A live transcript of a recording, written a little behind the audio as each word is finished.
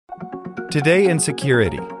Today in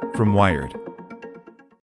Security from Wired.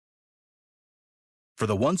 For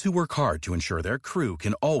the ones who work hard to ensure their crew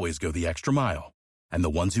can always go the extra mile, and the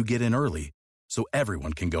ones who get in early so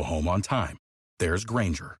everyone can go home on time, there's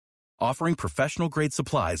Grainger, offering professional-grade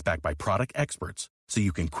supplies backed by product experts so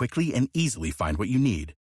you can quickly and easily find what you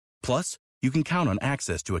need. Plus, you can count on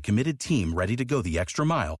access to a committed team ready to go the extra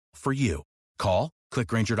mile for you. Call, click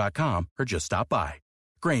Grainger.com, or just stop by.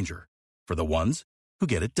 Grainger, for the ones who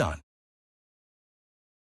get it done.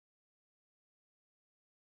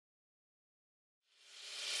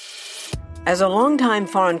 As a longtime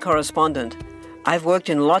foreign correspondent, I've worked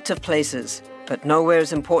in lots of places, but nowhere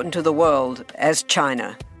as important to the world as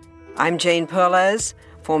China. I'm Jane Perlez,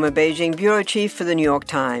 former Beijing bureau chief for the New York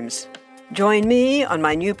Times. Join me on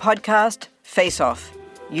my new podcast, Face Off,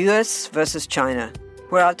 U.S. versus China,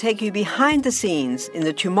 where I'll take you behind the scenes in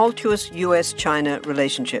the tumultuous U.S.-China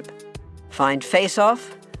relationship. Find Face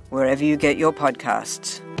Off wherever you get your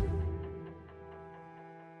podcasts.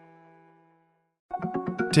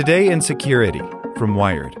 Today in Security from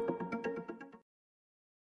Wired.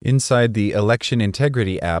 Inside the election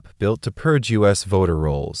integrity app built to purge U.S. voter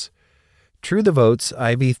rolls. True the Vote's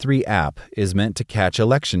IV3 app is meant to catch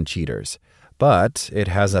election cheaters, but it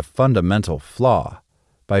has a fundamental flaw.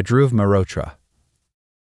 By Dhruv Mehrotra.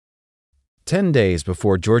 10 days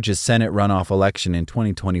before Georgia's Senate runoff election in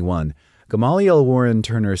 2021, Gamaliel Warren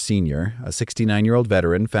Turner Sr., a 69-year-old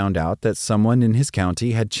veteran, found out that someone in his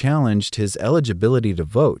county had challenged his eligibility to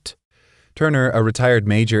vote. Turner, a retired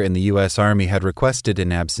major in the U.S. Army, had requested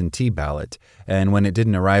an absentee ballot, and when it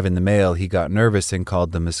didn't arrive in the mail, he got nervous and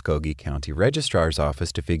called the Muskogee County Registrar's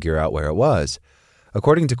office to figure out where it was.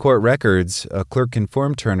 According to court records, a clerk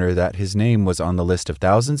informed Turner that his name was on the list of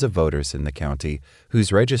thousands of voters in the county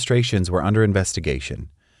whose registrations were under investigation.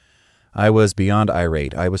 I was beyond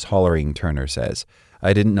irate. I was hollering, Turner says.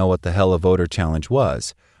 I didn't know what the hell a voter challenge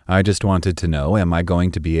was. I just wanted to know, am I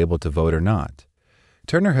going to be able to vote or not?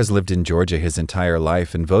 Turner has lived in Georgia his entire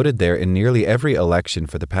life and voted there in nearly every election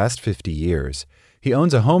for the past 50 years. He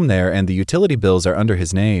owns a home there and the utility bills are under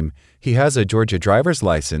his name. He has a Georgia driver's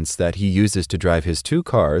license that he uses to drive his 2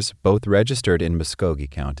 cars, both registered in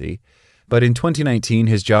Muskogee County. But in 2019,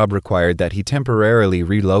 his job required that he temporarily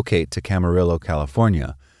relocate to Camarillo,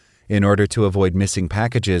 California. In order to avoid missing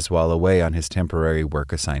packages while away on his temporary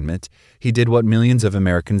work assignment, he did what millions of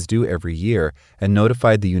Americans do every year and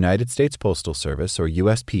notified the United States Postal Service, or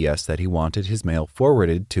USPS, that he wanted his mail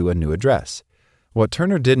forwarded to a new address. What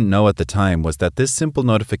Turner didn't know at the time was that this simple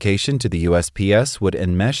notification to the USPS would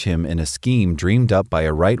enmesh him in a scheme dreamed up by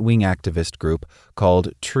a right-wing activist group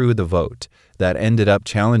called True the Vote that ended up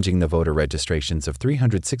challenging the voter registrations of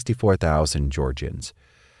 364,000 Georgians.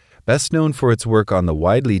 Best known for its work on the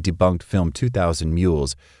widely debunked film 2000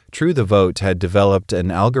 Mules, True the Vote had developed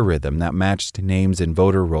an algorithm that matched names in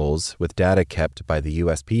voter rolls with data kept by the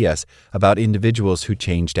USPS about individuals who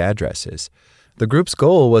changed addresses. The group's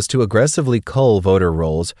goal was to aggressively cull voter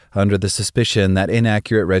rolls under the suspicion that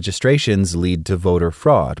inaccurate registrations lead to voter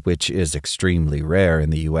fraud, which is extremely rare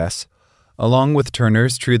in the U.S. Along with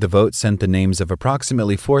Turner's, True the Vote sent the names of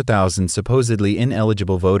approximately 4,000 supposedly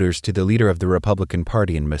ineligible voters to the leader of the Republican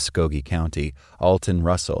Party in Muskogee County, Alton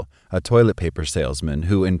Russell, a toilet paper salesman,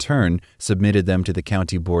 who in turn submitted them to the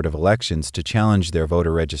County Board of Elections to challenge their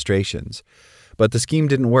voter registrations. But the scheme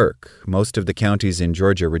didn't work. Most of the counties in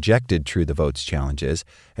Georgia rejected True the Vote's challenges,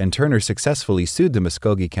 and Turner successfully sued the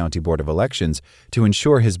Muskogee County Board of Elections to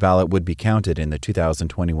ensure his ballot would be counted in the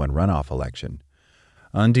 2021 runoff election.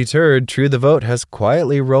 Undeterred, True the Vote has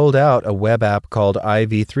quietly rolled out a web app called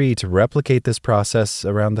IV3 to replicate this process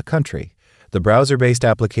around the country. The browser-based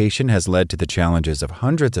application has led to the challenges of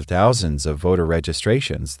hundreds of thousands of voter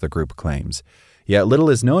registrations, the group claims. Yet little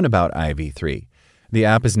is known about IV3. The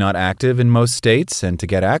app is not active in most states, and to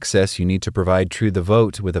get access, you need to provide True the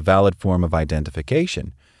Vote with a valid form of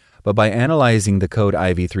identification. But by analyzing the code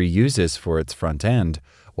IV3 uses for its front end,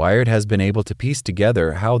 Wired has been able to piece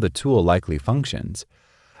together how the tool likely functions.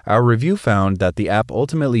 Our review found that the app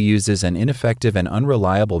ultimately uses an ineffective and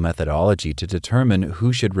unreliable methodology to determine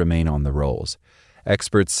who should remain on the rolls.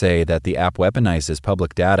 Experts say that the app weaponizes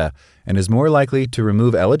public data and is more likely to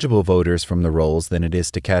remove eligible voters from the rolls than it is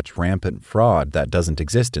to catch rampant fraud that doesn't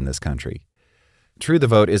exist in this country. True the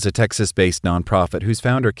Vote is a Texas-based nonprofit whose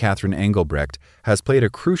founder, Catherine Engelbrecht, has played a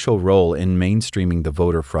crucial role in mainstreaming the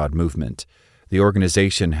voter fraud movement. The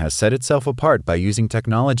organization has set itself apart by using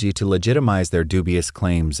technology to legitimize their dubious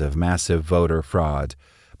claims of massive voter fraud,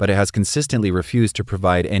 but it has consistently refused to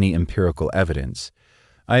provide any empirical evidence.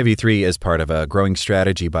 IV3 is part of a growing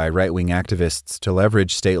strategy by right-wing activists to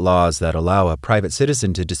leverage state laws that allow a private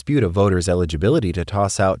citizen to dispute a voter's eligibility to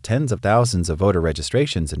toss out tens of thousands of voter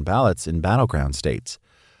registrations and ballots in battleground states.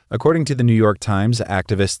 According to the New York Times,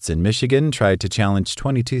 activists in Michigan tried to challenge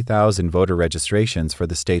 22,000 voter registrations for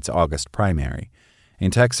the state's August primary.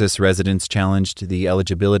 In Texas, residents challenged the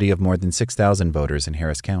eligibility of more than 6,000 voters in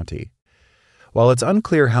Harris County. While it's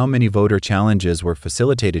unclear how many voter challenges were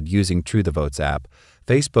facilitated using True the Vote's app,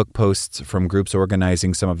 Facebook posts from groups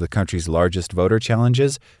organizing some of the country's largest voter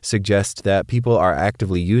challenges suggest that people are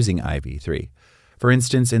actively using IV3. For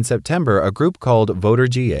instance, in September, a group called Voter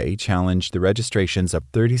GA challenged the registrations of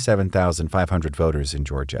 37,500 voters in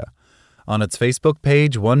Georgia. On its Facebook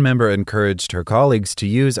page, one member encouraged her colleagues to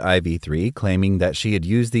use IV3, claiming that she had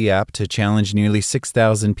used the app to challenge nearly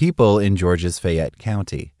 6,000 people in Georgia's Fayette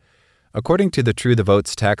County. According to the True the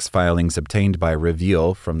Vote's tax filings obtained by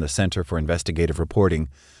Reveal from the Center for Investigative Reporting,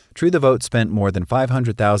 True the Vote spent more than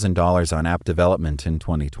 $500,000 on app development in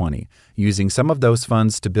 2020, using some of those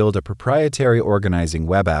funds to build a proprietary organizing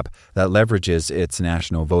web app that leverages its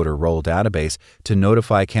national voter roll database to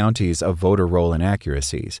notify counties of voter roll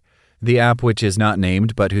inaccuracies. The app, which is not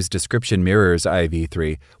named but whose description mirrors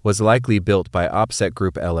IV3, was likely built by Opset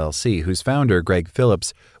Group LLC, whose founder, Greg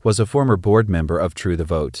Phillips, was a former board member of True the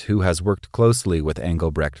Vote, who has worked closely with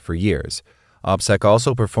Engelbrecht for years. OPSEC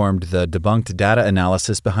also performed the debunked data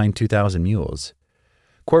analysis behind 2,000 Mules.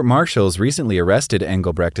 Court marshals recently arrested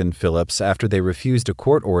Engelbrecht and Phillips after they refused a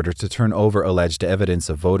court order to turn over alleged evidence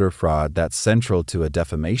of voter fraud that's central to a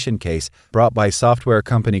defamation case brought by software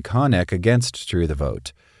company Connect against True the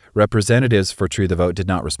Vote. Representatives for True the Vote did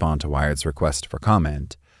not respond to Wired's request for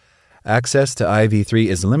comment. Access to IV3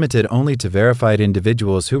 is limited only to verified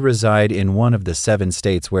individuals who reside in one of the 7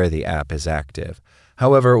 states where the app is active.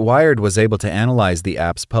 However, Wired was able to analyze the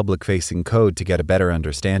app's public-facing code to get a better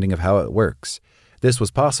understanding of how it works. This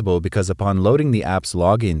was possible because upon loading the app's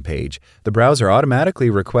login page, the browser automatically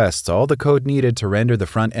requests all the code needed to render the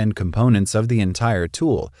front-end components of the entire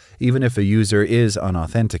tool, even if a user is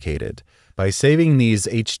unauthenticated. By saving these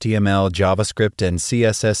HTML, JavaScript, and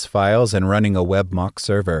CSS files and running a web mock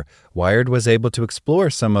server, Wired was able to explore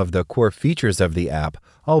some of the core features of the app,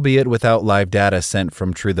 albeit without live data sent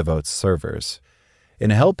from True the Vote's servers. In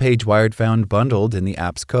a help page Wired found bundled in the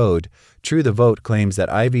app's code, True the Vote claims that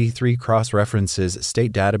IV3 cross-references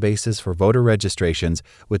state databases for voter registrations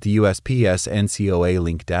with the USPS NCOA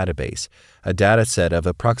link database, a dataset of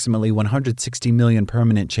approximately 160 million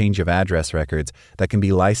permanent change of address records that can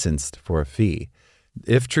be licensed for a fee.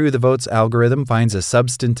 If True the Vote's algorithm finds a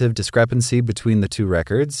substantive discrepancy between the two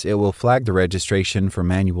records, it will flag the registration for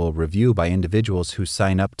manual review by individuals who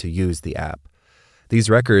sign up to use the app. These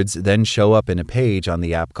records then show up in a page on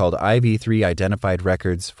the app called IV3 Identified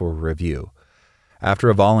Records for Review. After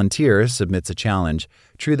a volunteer submits a challenge,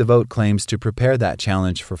 True the Vote claims to prepare that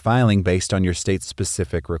challenge for filing based on your state's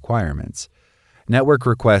specific requirements. Network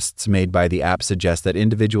requests made by the app suggest that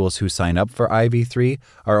individuals who sign up for IV3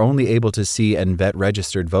 are only able to see and vet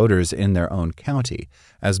registered voters in their own county,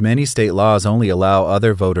 as many state laws only allow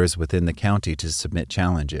other voters within the county to submit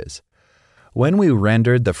challenges. When we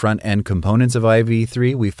rendered the front-end components of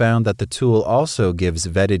IV3, we found that the tool also gives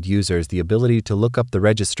vetted users the ability to look up the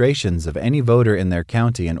registrations of any voter in their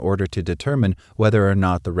county in order to determine whether or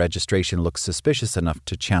not the registration looks suspicious enough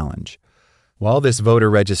to challenge. While this voter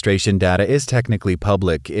registration data is technically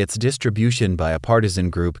public, its distribution by a partisan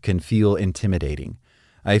group can feel intimidating.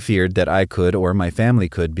 I feared that I could or my family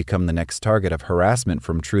could become the next target of harassment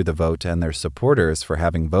from True the Vote and their supporters for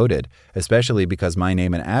having voted, especially because my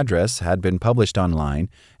name and address had been published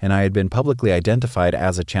online and I had been publicly identified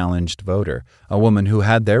as a challenged voter, a woman who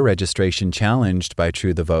had their registration challenged by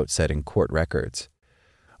True the Vote said in court records.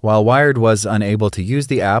 While Wired was unable to use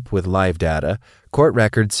the app with live data, court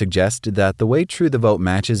records suggest that the way True the Vote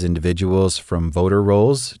matches individuals from voter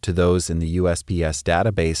rolls to those in the USPS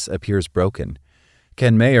database appears broken.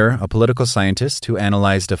 Ken Mayer, a political scientist who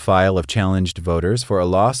analyzed a file of challenged voters for a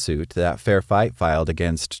lawsuit that Fair Fight filed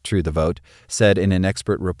against True the Vote, said in an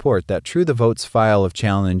expert report that True the Vote's file of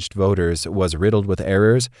challenged voters was riddled with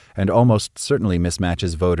errors and almost certainly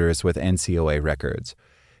mismatches voters with NCOA records.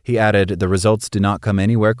 He added, the results do not come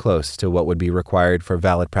anywhere close to what would be required for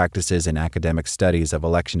valid practices in academic studies of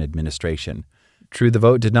election administration. True the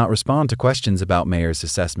Vote did not respond to questions about Mayer's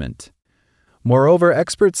assessment. Moreover,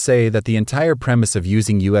 experts say that the entire premise of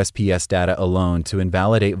using USPS data alone to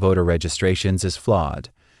invalidate voter registrations is flawed.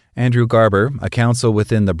 Andrew Garber, a counsel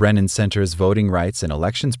within the Brennan Center's Voting Rights and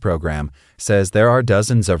Elections program, says there are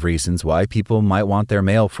dozens of reasons why people might want their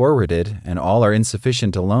mail forwarded, and all are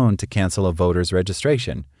insufficient alone to cancel a voter's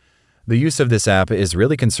registration. The use of this app is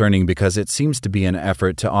really concerning because it seems to be an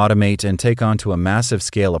effort to automate and take onto a massive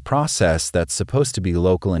scale a process that's supposed to be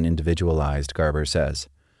local and individualized, Garber says.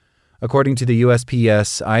 According to the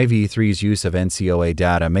USPS, IV3's use of NCOA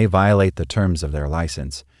data may violate the terms of their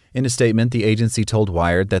license. In a statement, the agency told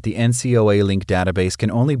Wired that the NCOA link database can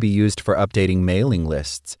only be used for updating mailing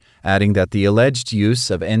lists, adding that the alleged use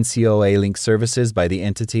of NCOA link services by the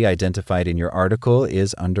entity identified in your article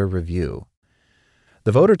is under review.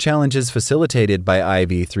 The voter challenges facilitated by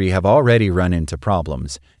IV3 have already run into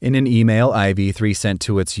problems. In an email IV3 sent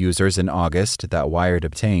to its users in August that Wired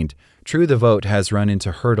obtained, True the Vote has run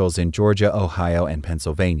into hurdles in Georgia, Ohio, and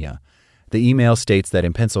Pennsylvania. The email states that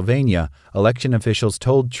in Pennsylvania, election officials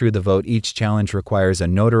told True the Vote each challenge requires a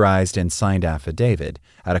notarized and signed affidavit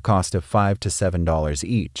at a cost of $5 to $7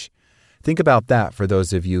 each. Think about that for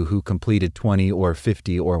those of you who completed 20 or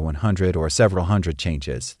 50 or 100 or several hundred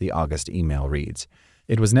changes, the August email reads.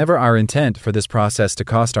 It was never our intent for this process to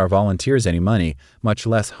cost our volunteers any money, much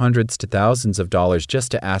less hundreds to thousands of dollars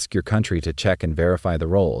just to ask your country to check and verify the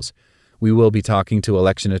rolls. We will be talking to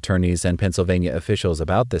election attorneys and Pennsylvania officials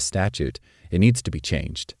about this statute. It needs to be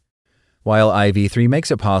changed. While IV3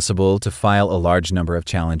 makes it possible to file a large number of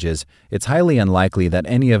challenges, it's highly unlikely that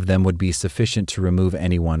any of them would be sufficient to remove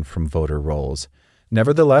anyone from voter rolls.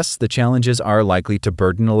 Nevertheless, the challenges are likely to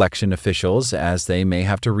burden election officials as they may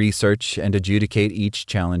have to research and adjudicate each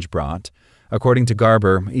challenge brought. According to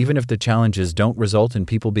Garber, even if the challenges don't result in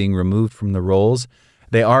people being removed from the rolls,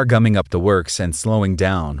 they are gumming up the works and slowing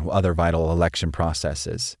down other vital election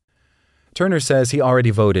processes. Turner says he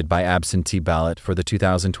already voted by absentee ballot for the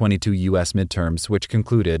 2022 U.S. midterms, which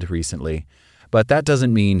concluded recently. But that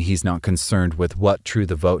doesn't mean he's not concerned with what True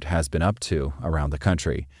the Vote has been up to around the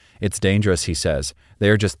country. It's dangerous, he says. They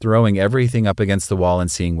are just throwing everything up against the wall and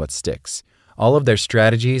seeing what sticks. All of their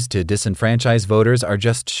strategies to disenfranchise voters are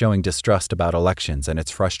just showing distrust about elections, and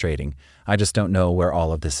it's frustrating. I just don't know where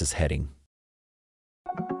all of this is heading.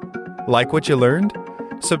 Like what you learned?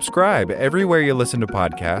 Subscribe everywhere you listen to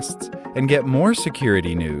podcasts and get more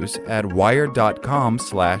security news at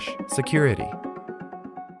wired.com/security.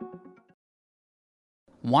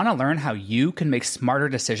 Want to learn how you can make smarter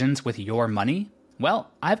decisions with your money?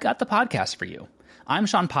 Well, I've got the podcast for you. I'm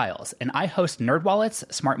Sean Piles, and I host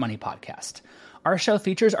NerdWallet's Smart Money Podcast. Our show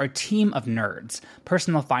features our team of nerds,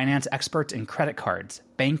 personal finance experts in credit cards,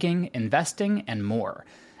 banking, investing, and more.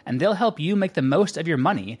 And they'll help you make the most of your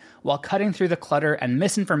money while cutting through the clutter and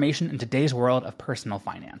misinformation in today's world of personal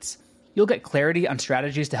finance. You'll get clarity on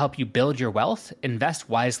strategies to help you build your wealth, invest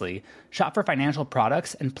wisely, shop for financial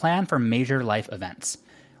products, and plan for major life events.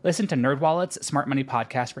 Listen to NerdWallet's Smart Money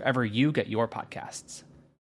Podcast wherever you get your podcasts.